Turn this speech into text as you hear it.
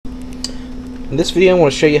In this video I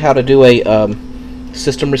want to show you how to do a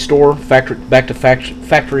system restore, back to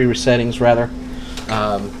factory resettings rather.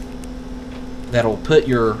 That'll put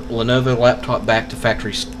your Lenovo laptop back to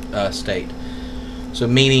factory state. So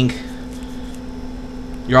meaning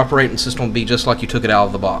your operating system will be just like you took it out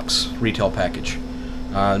of the box, retail package.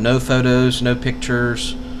 No photos, no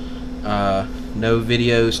pictures, no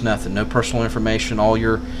videos, nothing, no personal information. All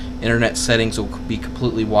your internet settings will be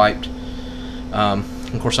completely wiped.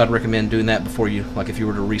 Of course, I'd recommend doing that before you, like if you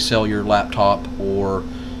were to resell your laptop or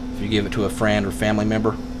if you give it to a friend or family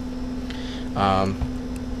member.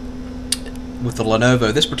 With the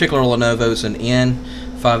Lenovo, this particular Lenovo is an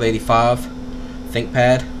N585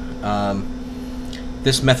 Thinkpad.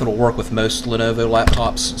 This method will work with most Lenovo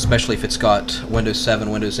laptops, especially if it's got Windows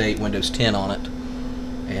 7, Windows 8, Windows 10 on it.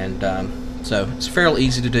 And so it's fairly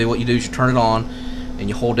easy to do. What you do is you turn it on and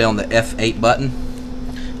you hold down the F8 button.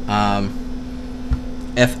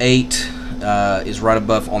 F8 is right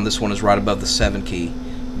above, on this one is right above the 7 key,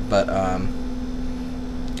 but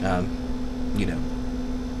you know,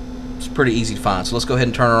 it's pretty easy to find. So let's go ahead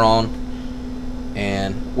and turn her on.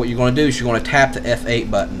 And what you're going to do is you're going to tap the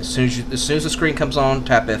F8 button. As soon as the screen comes on,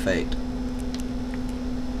 tap F8.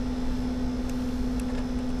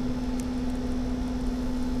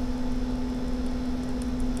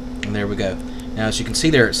 And there we go. Now as you can see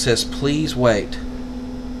there, it says please wait.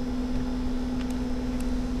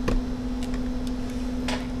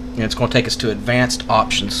 And it's going to take us to advanced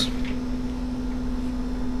options.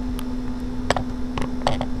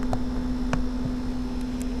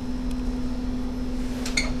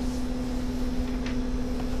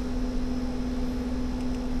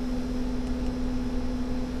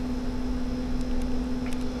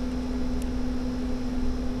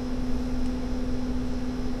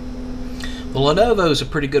 The Lenovo is a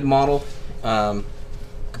pretty good model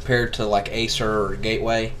compared to like Acer or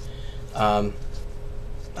Gateway.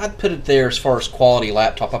 I'd put it there as far as quality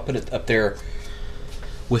laptop. I put it up there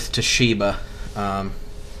with Toshiba.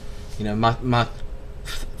 You know, my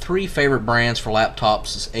three favorite brands for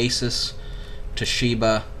laptops is Asus,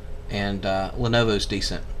 Toshiba, and Lenovo's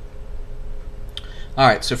decent.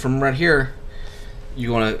 Alright, so from right here,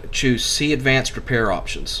 you want to choose See Advanced Repair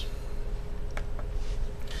Options.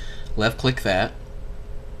 Left click that.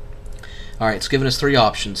 Alright, it's given us three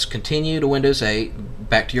options. Continue to Windows 8,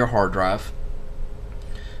 back to your hard drive.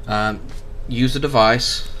 Use the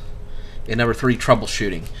device. And number 3,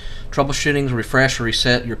 troubleshooting. Troubleshooting is refresh or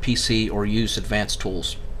reset your PC or use advanced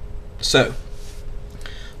tools. So,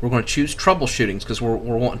 we're going to choose troubleshooting because we're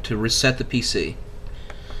wanting to reset the PC.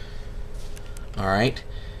 Alright.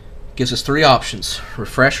 Gives us three options.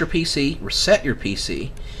 Refresh your PC, reset your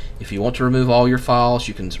PC. If you want to remove all your files,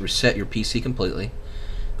 you can reset your PC completely.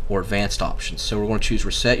 Or advanced options. So we're going to choose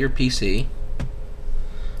reset your PC.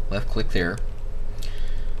 Left click there.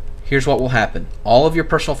 Here's what will happen. All of your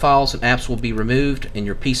personal files and apps will be removed and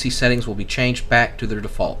your PC settings will be changed back to their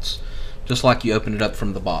defaults, just like you opened it up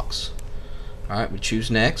from the box. Alright, we choose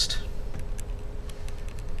next.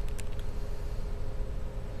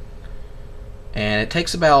 And it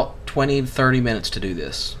takes about 20 to 30 minutes to do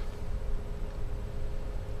this.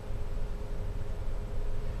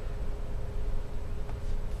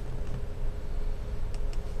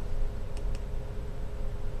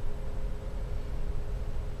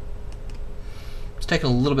 Taking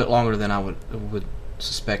a little bit longer than I would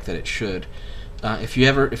suspect that it should. If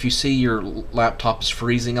you see your laptop is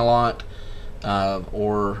freezing a lot,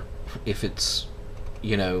 or if it's,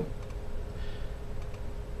 you know,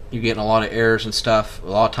 you're getting a lot of errors and stuff, a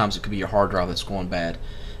lot of times it could be your hard drive that's going bad.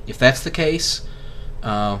 If that's the case,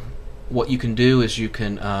 what you can do is you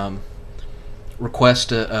can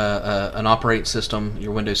request an operating system,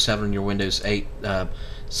 your Windows 7, your Windows 8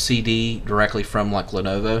 CD directly from like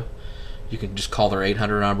Lenovo. You can just call their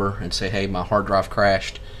 800 number and say, "Hey, my hard drive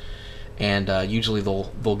crashed," and usually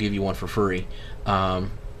they'll give you one for free.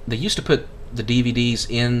 They used to put the DVDs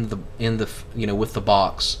in the you know, with the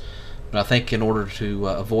box, but I think in order to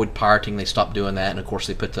avoid pirating, they stopped doing that. And of course,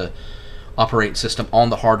 they put the operating system on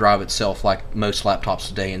the hard drive itself, like most laptops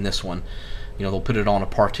today. In this one, you know, they'll put it on a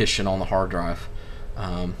partition on the hard drive.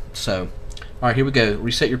 So, all right, here we go.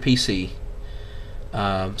 Reset your PC.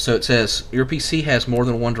 So it says your PC has more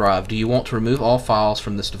than one drive. Do you want to remove all files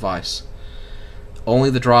from this device? Only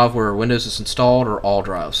the drive where Windows is installed, or all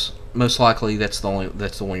drives? Most likely that's the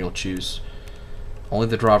one you'll choose. Only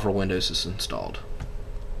the drive where Windows is installed.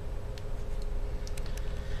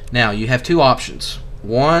 Now you have two options.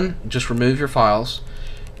 One, just remove your files.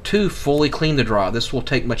 Two, fully clean the drive. This will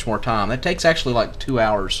take much more time. That takes actually like 2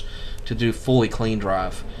 hours to do fully clean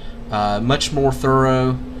drive. Much more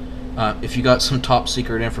thorough. If you got some top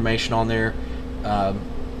secret information on there,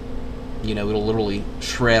 you know, it'll literally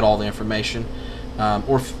shred all the information.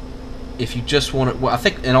 Or if you just want to, well, I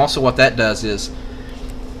think, and also what that does is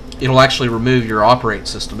it'll actually remove your operating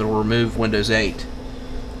system. It'll remove Windows 8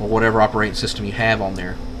 or whatever operating system you have on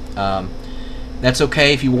there. That's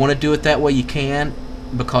okay. If you want to do it that way, you can,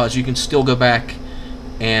 because you can still go back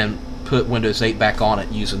and put Windows 8 back on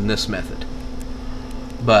it using this method.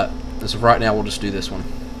 But as of right now, we'll just do this one.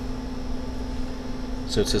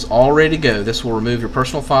 So it says all ready to go. This will remove your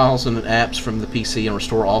personal files and apps from the PC and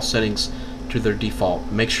restore all settings to their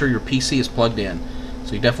default. Make sure your PC is plugged in.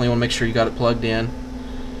 So you definitely want to make sure you got it plugged in.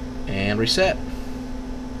 And reset.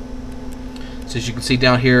 So as you can see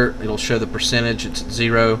down here, it'll show the percentage. It's at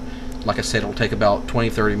 0. Like I said, it'll take about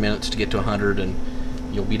 20-30 minutes to get to 100, and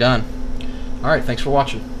you'll be done. Alright, thanks for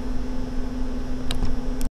watching.